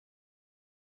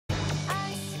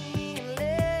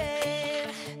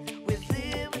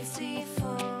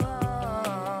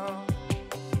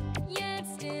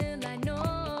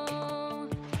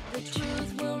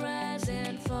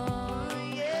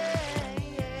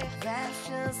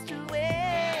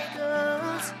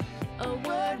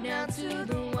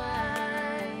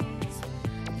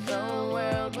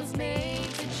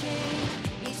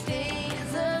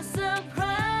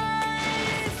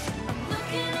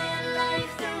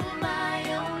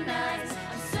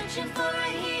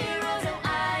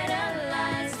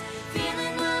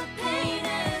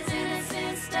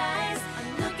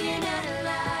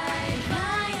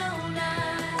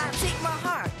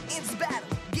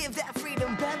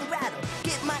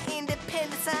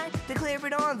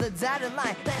spirit on the dotted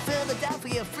line. Let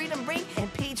Philadelphia freedom ring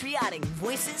and patriotic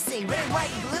voices sing. Red,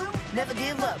 white, blue, never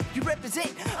give up. You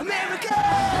represent America.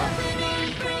 Hoping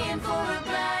and praying for a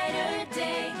brighter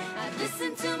day. I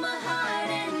listen to my heart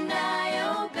and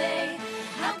I obey.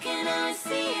 How can I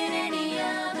see it any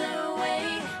other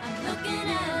way? I'm looking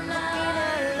at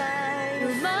life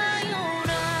with my own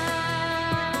eyes.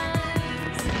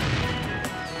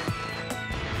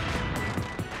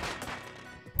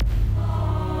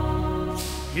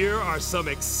 Here are some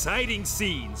exciting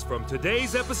scenes from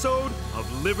today's episode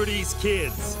of Liberty's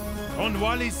Kids.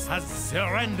 Cornwallis has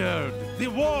surrendered. The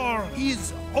war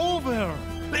is over.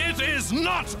 It is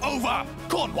not over!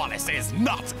 Cornwallis is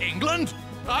not England!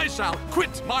 I shall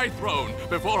quit my throne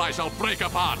before I shall break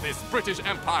apart this British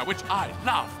Empire which I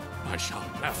love. I shall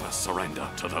never surrender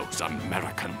to those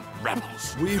American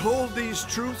rebels. We hold these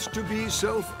truths to be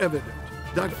self-evident,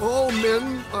 that all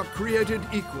men are created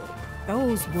equal.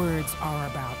 Those words are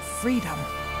about freedom.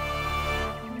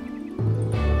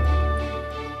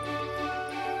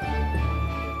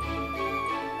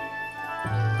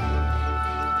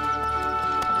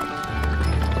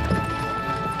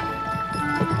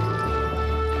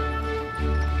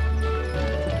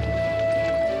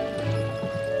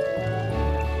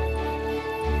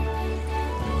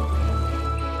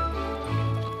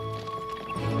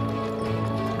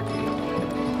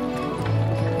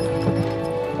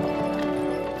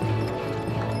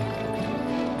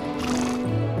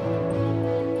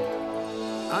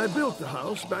 I built the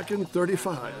house back in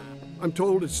 '35. I'm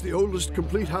told it's the oldest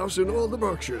complete house in all the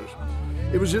Berkshires.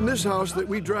 It was in this house that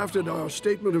we drafted our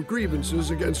statement of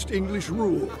grievances against English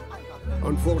rule.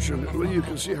 Unfortunately, you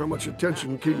can see how much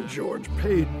attention King George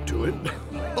paid to it.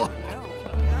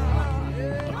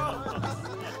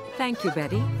 Thank you,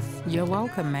 Betty. You're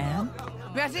welcome, ma'am.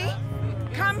 Betty,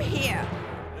 come here.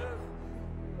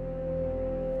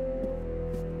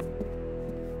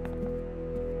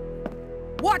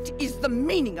 What is the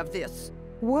meaning of this?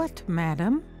 What,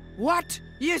 madam? What,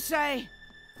 you say?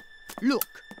 Look,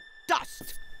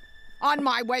 dust on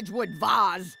my Wedgwood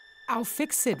vase. I'll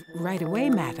fix it right away,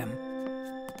 madam.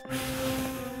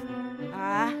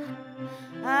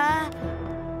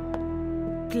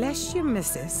 Bless you,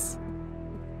 missus.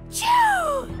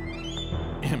 Choo!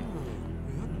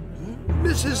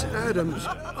 Mrs. Adams,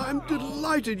 I'm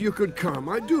delighted you could come.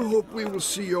 I do hope we will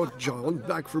see your John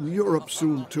back from Europe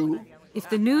soon, too. If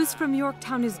the news from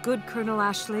Yorktown is good, Colonel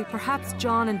Ashley, perhaps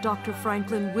John and Dr.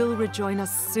 Franklin will rejoin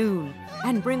us soon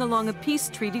and bring along a peace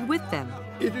treaty with them.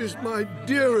 It is my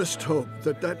dearest hope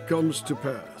that that comes to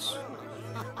pass.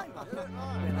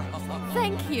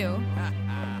 Thank you.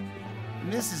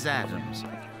 Mrs. Adams,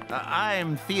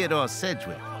 I'm Theodore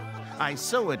Sedgwick. I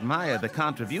so admire the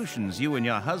contributions you and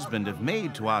your husband have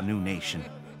made to our new nation.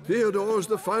 Theodore's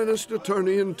the finest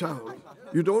attorney in town.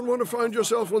 You don't want to find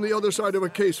yourself on the other side of a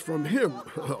case from him.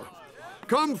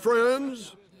 Come,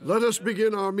 friends. Let us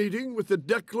begin our meeting with the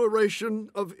Declaration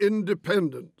of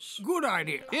Independence. Good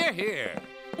idea. Hear, hear.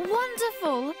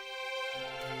 Wonderful.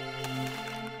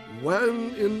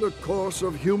 When, in the course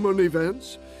of human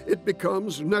events, it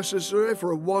becomes necessary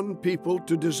for one people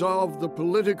to dissolve the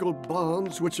political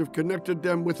bonds which have connected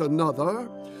them with another,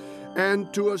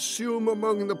 and to assume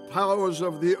among the powers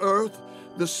of the earth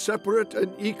the separate and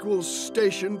equal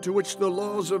station to which the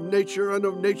laws of nature and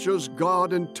of nature's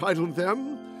God entitled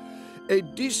them, a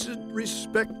decent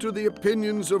respect to the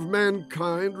opinions of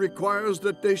mankind requires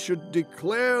that they should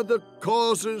declare the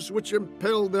causes which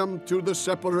impel them to the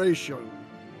separation.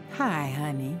 Hi,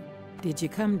 honey. Did you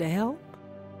come to help?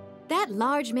 That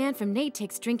large man from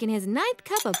Natek's drinking his 9th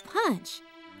cup of punch.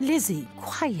 Lizzie,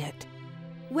 quiet.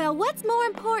 Well, what's more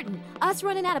important? Us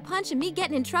running out of punch and me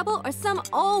getting in trouble, or some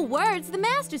old words the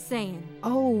master's saying?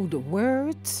 Old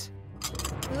words?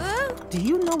 Do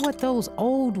you know what those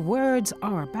old words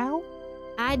are about?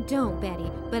 I don't,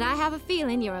 Betty, but I have a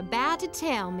feeling you're about to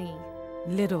tell me.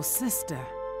 Little sister,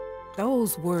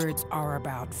 those words are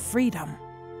about freedom.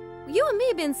 You and me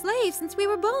have been slaves since we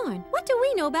were born. What do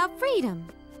we know about freedom?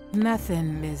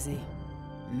 Nothing, Lizzie.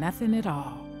 Nothing at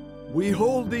all. We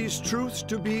hold these truths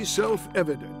to be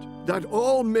self-evident, that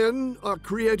all men are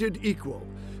created equal,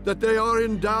 that they are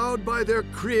endowed by their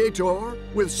Creator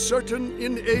with certain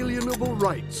inalienable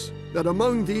rights, that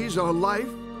among these are life,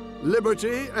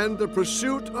 liberty, and the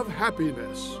pursuit of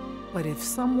happiness. But if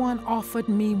someone offered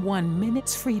me 1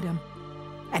 minute's freedom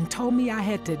and told me I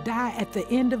had to die at the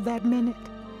end of that minute,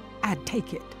 I'd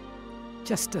take it.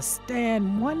 Just to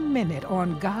stand 1 minute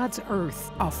on God's earth,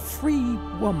 a free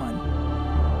woman.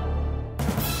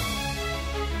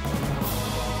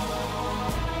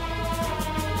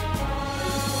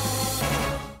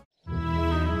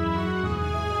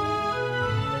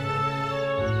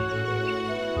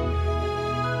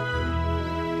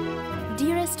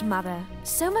 Mother.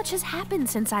 So much has happened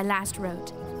since I last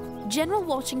wrote. General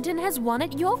Washington has won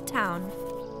at Yorktown.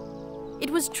 It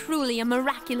was truly a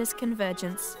miraculous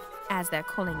convergence, as they're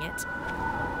calling it.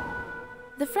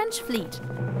 The French fleet,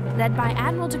 led by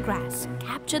Admiral de Grasse,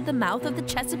 captured the mouth of the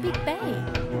Chesapeake Bay.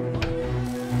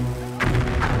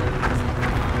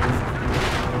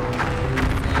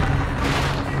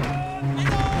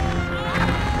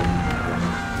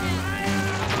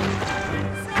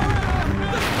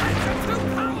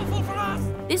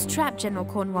 This trapped General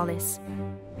Cornwallis.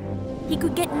 He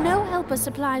could get no help or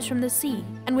supplies from the sea,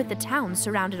 and with the town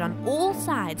surrounded on all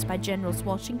sides by Generals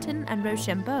Washington and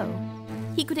Rochambeau,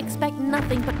 he could expect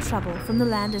nothing but trouble from the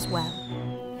land as well.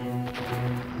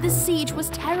 The siege was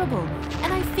terrible,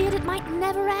 and I feared it might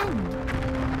never end.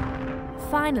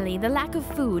 Finally, the lack of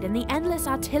food and the endless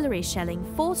artillery shelling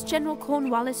forced General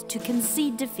Cornwallis to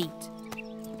concede defeat.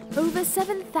 Over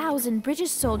 7,000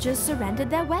 British soldiers surrendered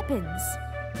their weapons.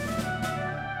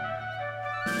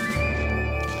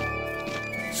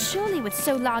 Surely with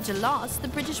so large a loss, the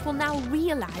British will now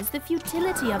realize the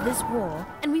futility of this war,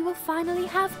 and we will finally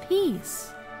have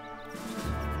peace.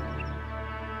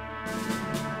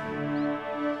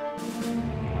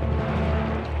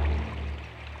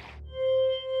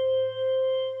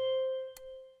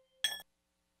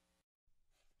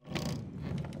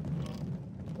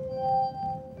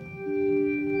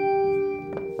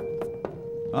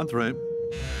 Entrez.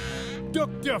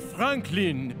 Dr.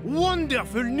 Franklin,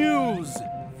 wonderful news!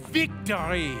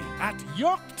 Victory at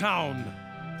Yorktown!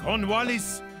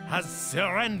 Cornwallis has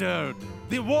surrendered.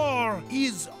 The war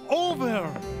is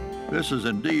over. This is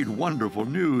indeed wonderful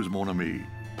news, mon ami.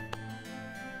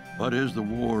 But is the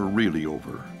war really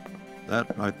over?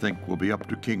 That, I think, will be up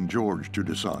to King George to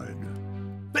decide.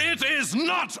 It is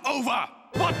not over!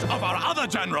 What of our other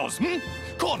generals,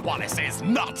 Cornwallis is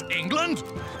not England!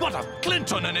 What of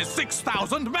Clinton and his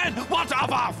 6,000 men? What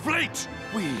of our fleet?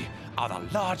 We are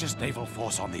the largest naval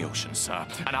force on the ocean, sir,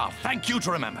 and I'll thank you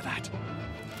to remember that.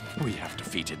 We have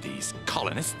defeated these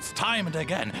colonists time and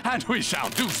again, and we shall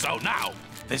do so now.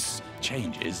 This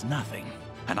changes nothing,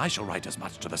 and I shall write as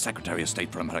much to the Secretary of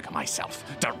State for America myself,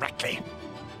 directly.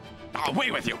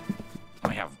 Away with you!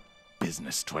 I have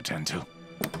business to attend to.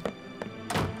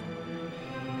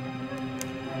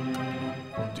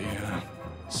 Dear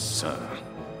sir,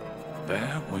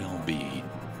 there will be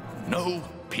no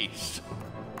peace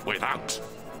without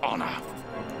honor.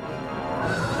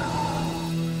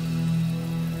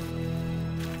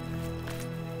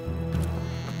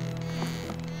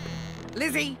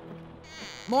 Lizzie,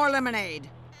 more lemonade.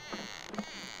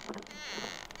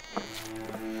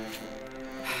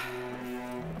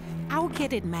 I'll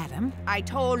get it, madam. I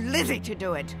told Lizzie to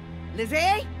do it.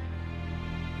 Lizzie?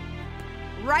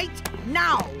 Right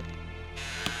now!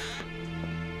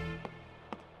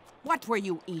 What were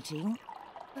you eating?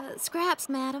 Scraps,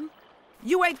 madam.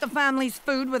 You ate the family's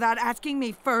food without asking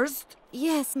me first?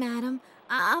 Yes, madam.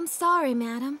 I'm sorry,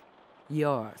 madam.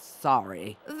 You're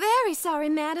sorry. Very sorry,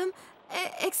 madam.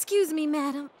 Excuse me,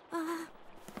 madam.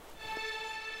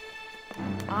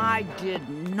 I did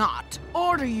not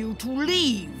order you to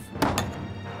leave.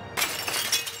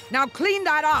 Now clean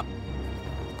that up.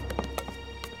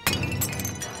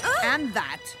 And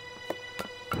that.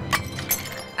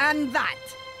 And that.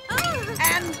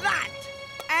 And that.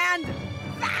 And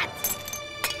that.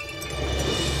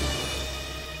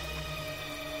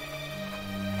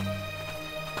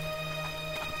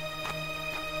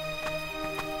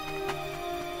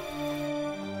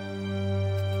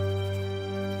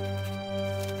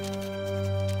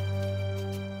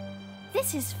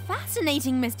 This is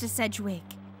fascinating, Mr. Sedgwick.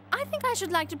 I think I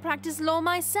should like to practice law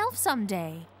myself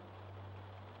someday.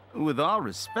 With all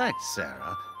respect,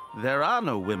 Sarah, there are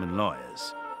no women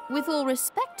lawyers. With all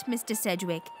respect, Mr.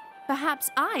 Sedgwick, perhaps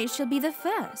I shall be the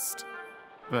first.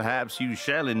 Perhaps you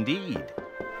shall indeed.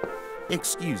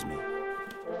 Excuse me.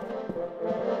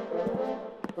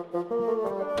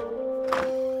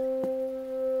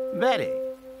 Betty,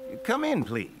 come in,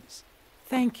 please.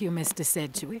 Thank you, Mr.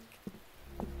 Sedgwick.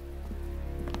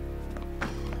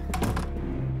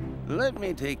 Let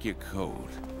me take your coat.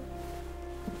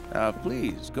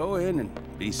 Please, go in and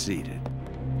be seated.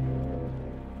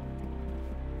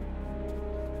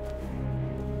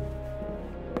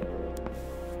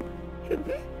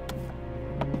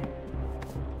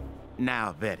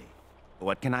 Now, Betty,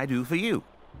 what can I do for you?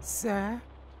 Sir,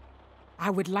 I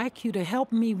would like you to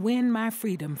help me win my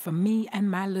freedom for me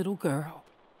and my little girl.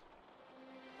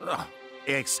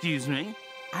 Excuse me?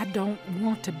 I don't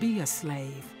want to be a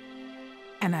slave.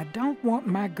 And I don't want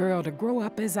my girl to grow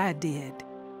up as I did,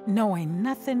 knowing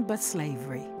nothing but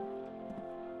slavery.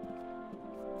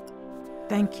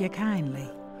 Thank you kindly.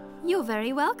 You're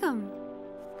very welcome.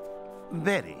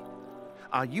 Betty,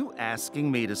 are you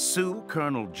asking me to sue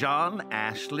Colonel John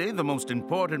Ashley, the most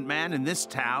important man in this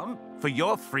town, for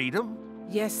your freedom?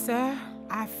 Yes, sir.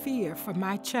 I fear for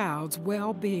my child's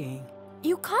well-being.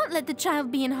 You can't let the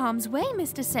child be in harm's way,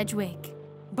 Mr. Sedgwick.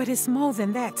 But it's more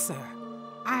than that, sir.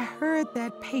 I heard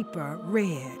that paper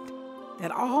read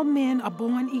that all men are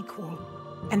born equal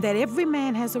and that every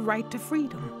man has a right to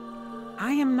freedom.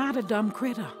 I am not a dumb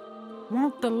critter.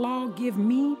 Won't the law give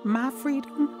me my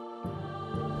freedom?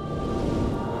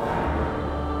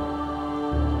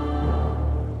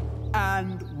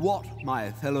 And what,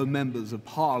 my fellow members of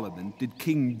Parliament, did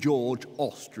King George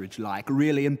Ostrich-like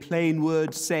really in plain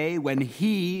words say when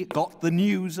he got the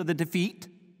news of the defeat?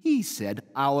 He said,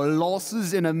 "Our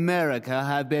losses in America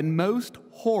have been most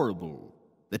horrible.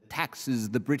 The taxes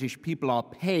the British people are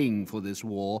paying for this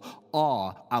war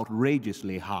are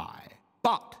outrageously high.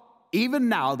 But even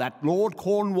now that Lord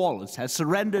Cornwallis has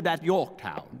surrendered at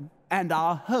Yorktown, and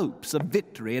our hopes of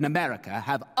victory in America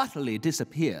have utterly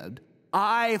disappeared,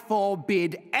 I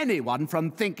forbid anyone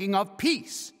from thinking of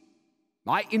peace.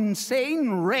 My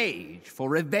insane rage for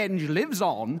revenge lives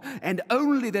on, and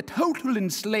only the total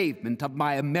enslavement of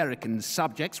my American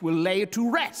subjects will lay it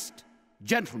to rest.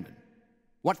 Gentlemen,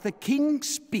 what the king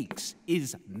speaks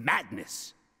is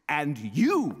madness, and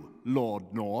you,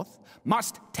 Lord North,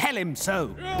 must tell him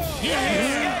so."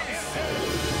 Yes!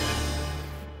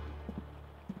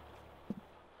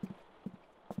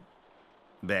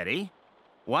 Betty,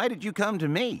 why did you come to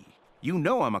me? You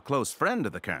know I'm a close friend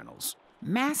of the Colonel's.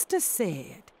 Master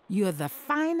said you're the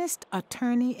finest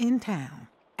attorney in town.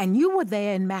 And you were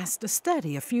there in Master's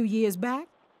study a few years back,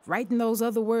 writing those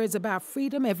other words about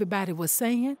freedom everybody was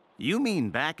saying. You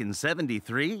mean back in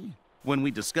 '73, when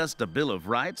we discussed a Bill of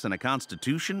Rights and a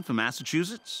Constitution for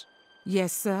Massachusetts?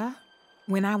 Yes, sir.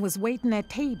 When I was waiting at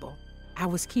table, I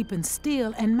was keeping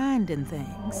still and minding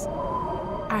things.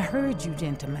 I heard you,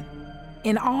 gentlemen.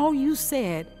 In all you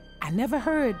said, I never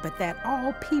heard but that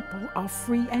all people are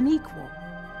free and equal.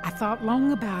 I thought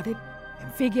long about it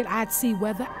and figured I'd see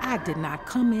whether I did not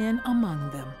come in among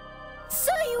them.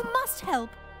 Sir, you must help.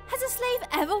 Has a slave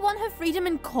ever won her freedom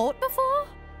in court before?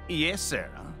 Yes,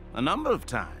 Sarah, a number of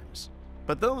times.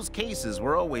 But those cases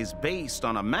were always based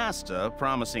on a master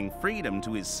promising freedom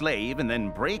to his slave and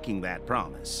then breaking that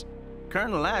promise.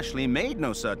 Colonel Ashley made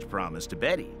no such promise to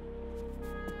Betty.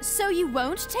 So you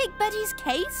won't take Betty's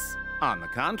case? On the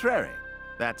contrary,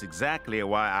 that's exactly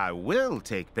why I will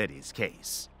take Betty's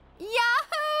case. Yahoo!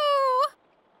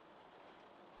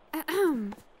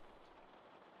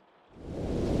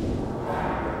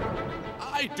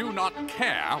 I do not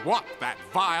care what that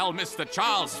vile Mr.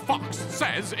 Charles Fox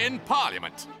says in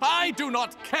Parliament. I do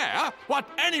not care what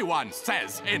anyone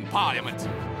says in Parliament.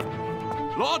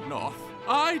 Lord North,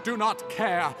 I do not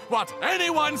care what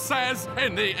anyone says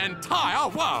in the entire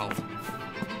world.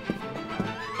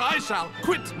 I shall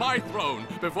quit my throne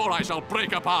before I shall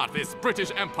break apart this British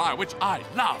Empire which I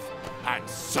love and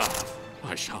serve.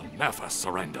 I shall never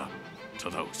surrender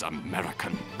to those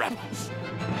American rebels.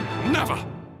 Never!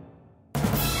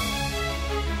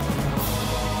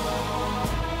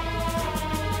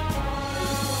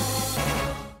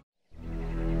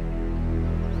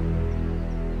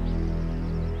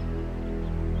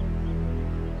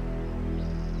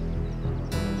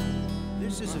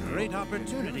 This is a great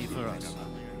opportunity for us.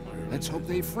 Let's hope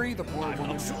they free the poor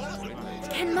woman.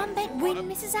 Can Mumbet win,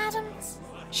 Mrs. Adams?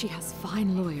 She has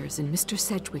fine lawyers in Mr.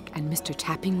 Sedgwick and Mr.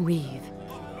 Tapping Reeve.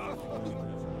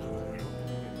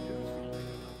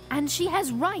 And she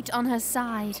has right on her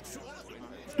side.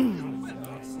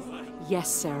 Yes,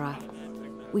 Sarah.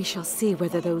 We shall see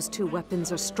whether those two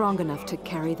weapons are strong enough to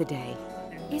carry the day.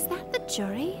 Is that the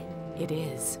jury? It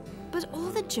is. But all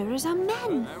the jurors are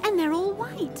men, and they're all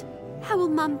white. How will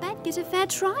Mumbet get a fair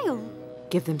trial?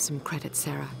 Give them some credit,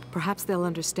 Sarah. Perhaps they'll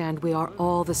understand we are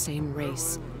all the same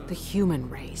race, the human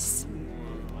race.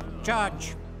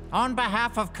 Judge, on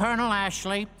behalf of Colonel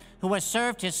Ashley, who has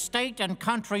served his state and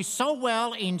country so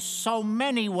well in so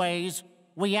many ways,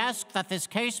 we ask that this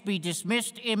case be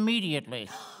dismissed immediately.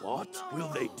 What? Will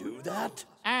they do that?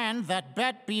 And that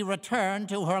Bet be returned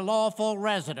to her lawful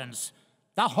residence,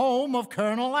 the home of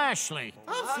Colonel Ashley.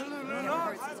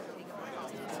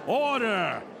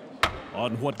 Order!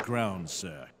 On what grounds,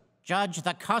 sir? Judge,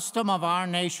 the custom of our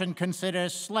nation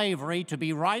considers slavery to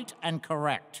be right and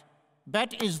correct.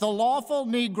 Bet is the lawful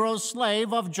Negro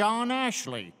slave of John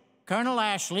Ashley. Colonel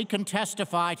Ashley can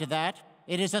testify to that.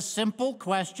 It is a simple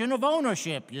question of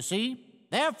ownership, you see.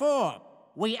 Therefore,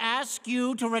 we ask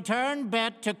you to return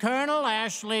Bet to Colonel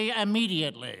Ashley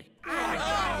immediately.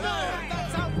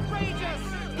 That's outrageous!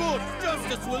 Good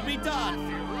justice will be done.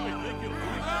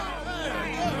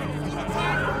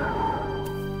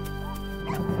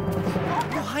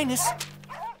 Your Highness.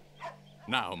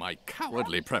 Now my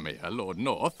cowardly Premier, Lord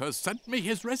North, has sent me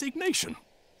his resignation.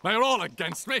 They are all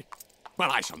against me.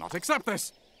 But I shall not accept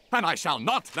this. And I shall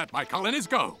not let my colonies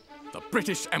go. The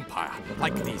British Empire,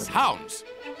 like these hounds,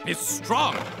 is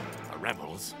strong. The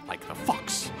rebels, like the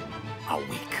fox, are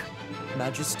weak.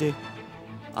 Majesty,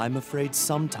 I'm afraid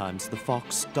sometimes the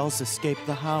fox does escape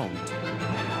the hound.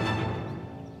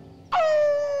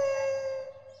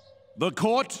 The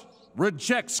court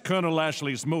rejects Colonel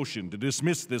Ashley's motion to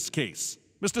dismiss this case.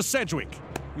 Mr. Sedgwick,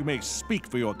 you may speak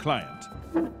for your client.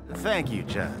 Thank you,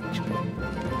 Judge.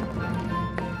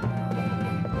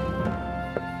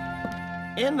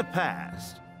 In the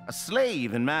past, a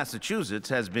slave in Massachusetts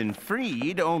has been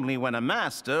freed only when a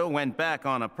master went back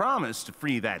on a promise to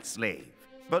free that slave.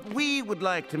 But we would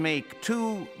like to make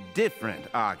two different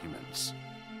arguments.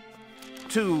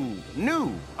 Two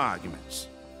new arguments.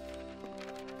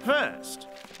 First,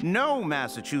 no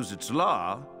Massachusetts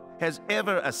law has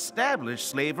ever established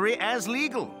slavery as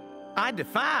legal. I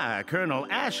defy Colonel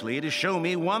Ashley to show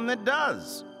me one that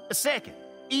does. Second,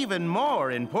 even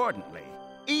more importantly,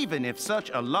 even if such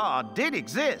a law did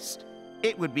exist,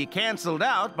 it would be canceled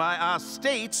out by our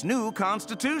state's new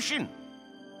constitution.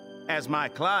 As my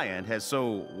client has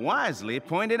so wisely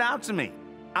pointed out to me,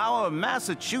 our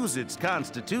Massachusetts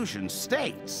Constitution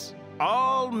states,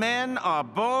 all men are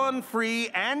born free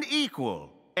and equal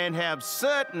and have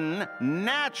certain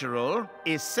natural,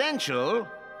 essential,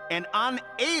 and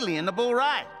unalienable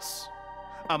rights,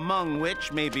 among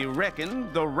which may be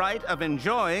reckoned the right of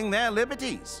enjoying their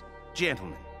liberties.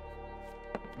 Gentlemen,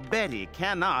 Betty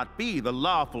cannot be the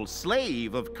lawful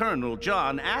slave of Colonel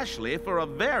John Ashley for a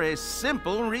very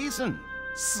simple reason.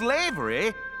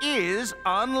 Slavery is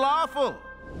unlawful.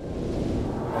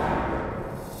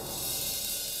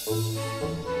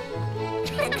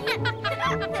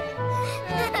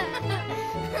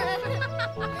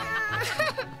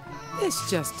 It's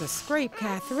just a scrape,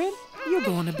 Catherine. You're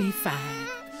gonna be fine.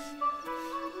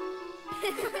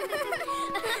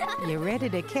 You ready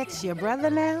to catch your brother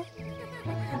now?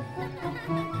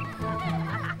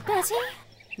 Betty?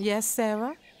 Yes,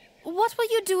 Sarah? What will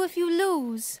you do if you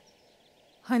lose?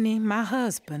 Honey, my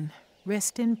husband,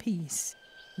 rest in peace,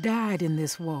 died in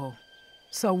this war.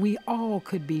 So we all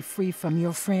could be free from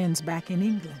your friends back in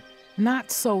England.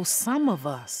 Not so some of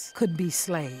us could be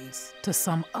slaves to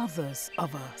some others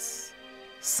of us.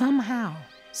 Somehow,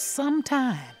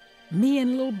 sometime, me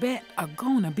and Lil Bet are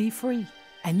gonna be free.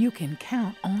 And you can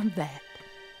count on that.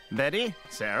 Betty,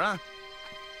 Sarah,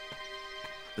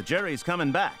 the jury's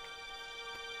coming back.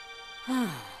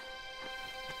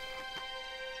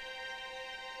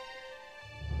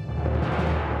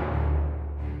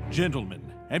 Gentlemen,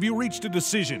 have you reached a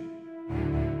decision?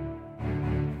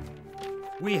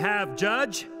 We have,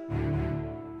 Judge.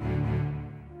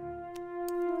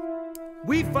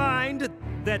 We find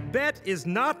that Bet is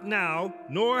not now,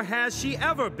 nor has she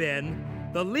ever been,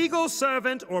 the legal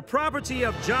servant or property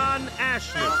of John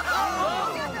Ashley.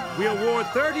 We award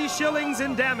 30 shillings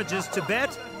in damages to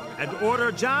Bet and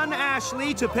order John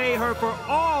Ashley to pay her for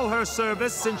all her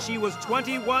service since she was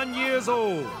 21 years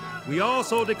old. We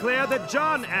also declare that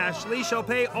John Ashley shall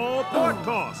pay all court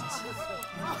costs.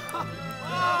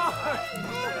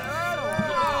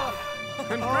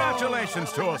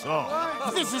 Congratulations to us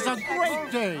all. This is a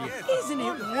great day. Isn't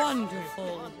it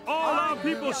wonderful? All our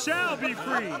people shall be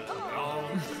free.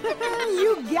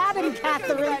 You got him,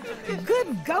 Catherine.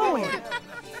 Good going.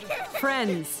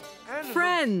 Friends,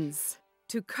 friends,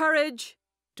 to courage,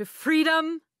 to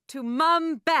freedom, to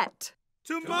Mum Bet.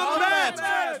 To Mum Bet!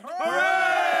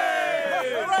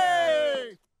 Hooray!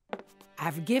 Hooray!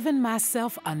 I've given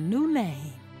myself a new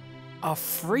name, a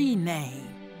free name.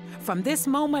 From this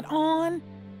moment on,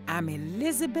 I'm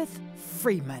Elizabeth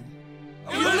Freeman.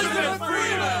 Elizabeth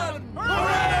Freeman!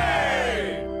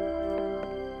 Hooray!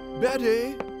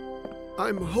 Betty,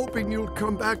 I'm hoping you'll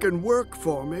come back and work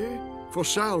for me. For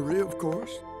salary, of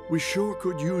course. We sure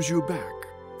could use you back.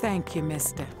 Thank you,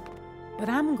 mister. But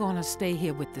I'm gonna stay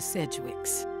here with the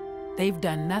Sedgwicks. They've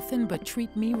done nothing but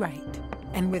treat me right.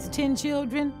 And with 10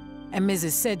 children and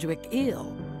Mrs. Sedgwick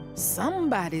ill,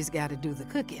 somebody's gotta do the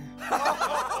cooking.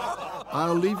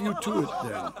 I'll leave you to it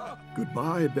then.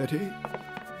 Goodbye, Betty.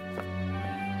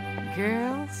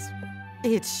 Girls,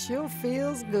 it sure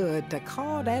feels good to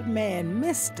call that man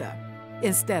Mister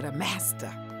instead of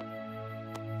Master.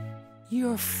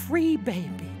 You're free,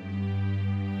 baby.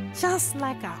 Just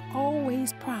like I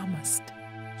always promised.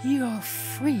 You're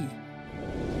free.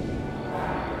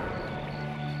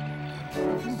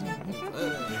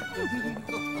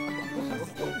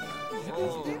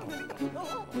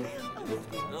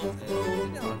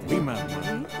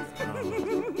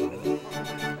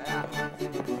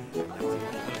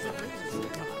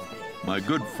 My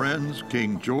good friends,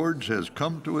 King George has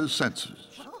come to his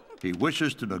senses. He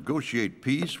wishes to negotiate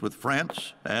peace with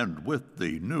France and with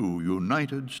the new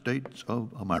United States of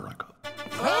America.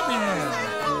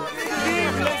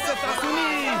 Vive les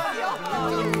États-Unis!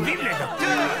 Vive les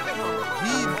docteurs!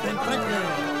 Vive Franklin!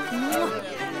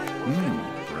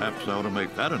 Perhaps I ought to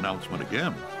make that announcement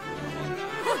again.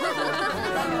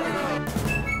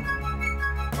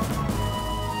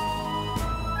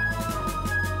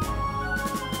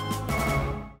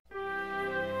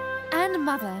 And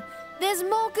Mother, there's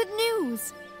more good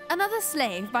news. Another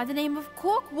slave by the name of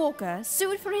Cork Walker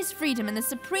sued for his freedom in the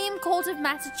Supreme Court of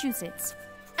Massachusetts,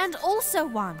 and also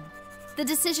won. The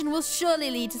decision will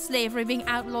surely lead to slavery being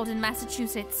outlawed in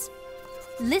Massachusetts.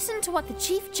 Listen to what the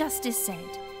Chief Justice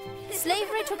said.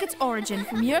 Slavery took its origin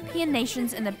from European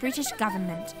nations and the British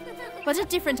government, but a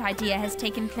different idea has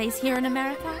taken place here in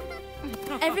America.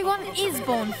 Everyone is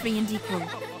born free and equal.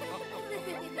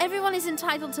 Everyone is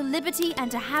entitled to liberty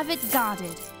and to have it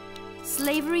guarded.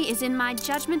 Slavery is, in my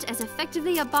judgment, as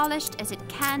effectively abolished as it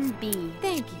can be.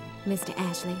 Thank you, Mr.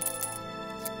 Ashley.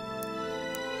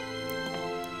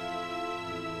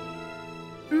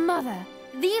 Mother,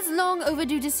 these long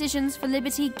overdue decisions for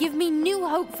liberty give me new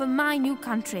hope for my new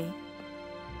country.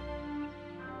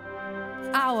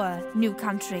 Our new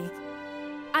country.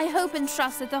 I hope and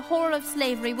trust that the horror of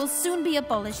slavery will soon be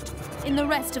abolished in the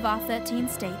rest of our 13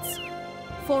 states.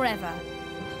 Forever.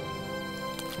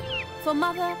 For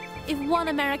Mother, if one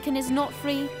American is not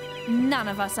free, none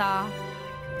of us are.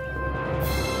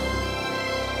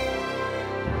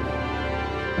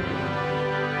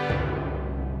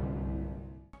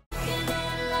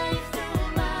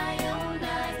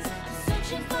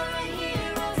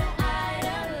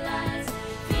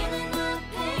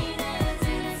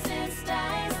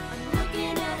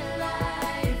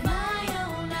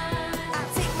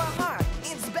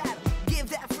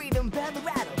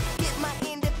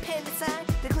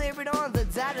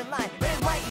 Line.